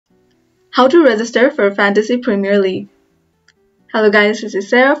How to register for Fantasy Premier League. Hello guys, this is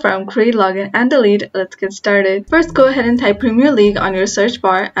Sarah from Create, Login and Delete. Let's get started. First, go ahead and type Premier League on your search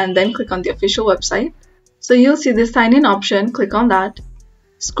bar and then click on the official website. So you'll see this sign in option, click on that.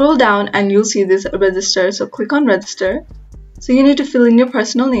 Scroll down and you'll see this register, so click on register. So you need to fill in your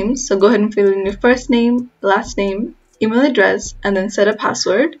personal names, so go ahead and fill in your first name, last name, email address, and then set a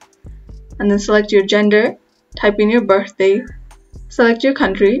password. And then select your gender, type in your birthday, select your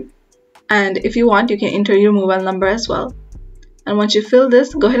country, and if you want, you can enter your mobile number as well. And once you fill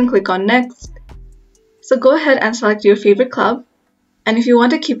this, go ahead and click on next. So go ahead and select your favorite club. And if you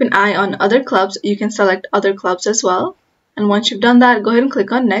want to keep an eye on other clubs, you can select other clubs as well. And once you've done that, go ahead and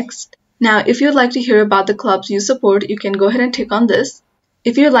click on next. Now, if you'd like to hear about the clubs you support, you can go ahead and tick on this.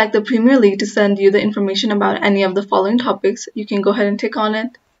 If you'd like the Premier League to send you the information about any of the following topics, you can go ahead and tick on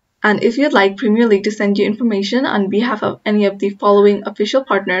it. And if you'd like Premier League to send you information on behalf of any of the following official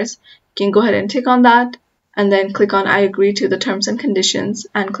partners, you can go ahead and tick on that and then click on I agree to the terms and conditions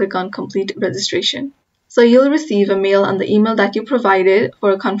and click on complete registration. So you'll receive a mail on the email that you provided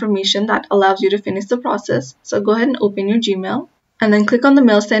for a confirmation that allows you to finish the process. So go ahead and open your Gmail and then click on the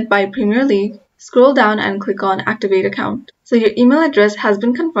mail sent by Premier League. Scroll down and click on activate account. So your email address has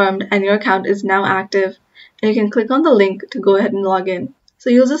been confirmed and your account is now active. And you can click on the link to go ahead and log in. So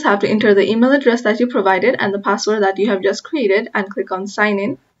you'll just have to enter the email address that you provided and the password that you have just created and click on sign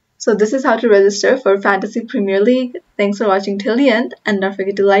in. So this is how to register for Fantasy Premier League. Thanks for watching till the end and don't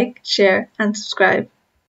forget to like, share and subscribe.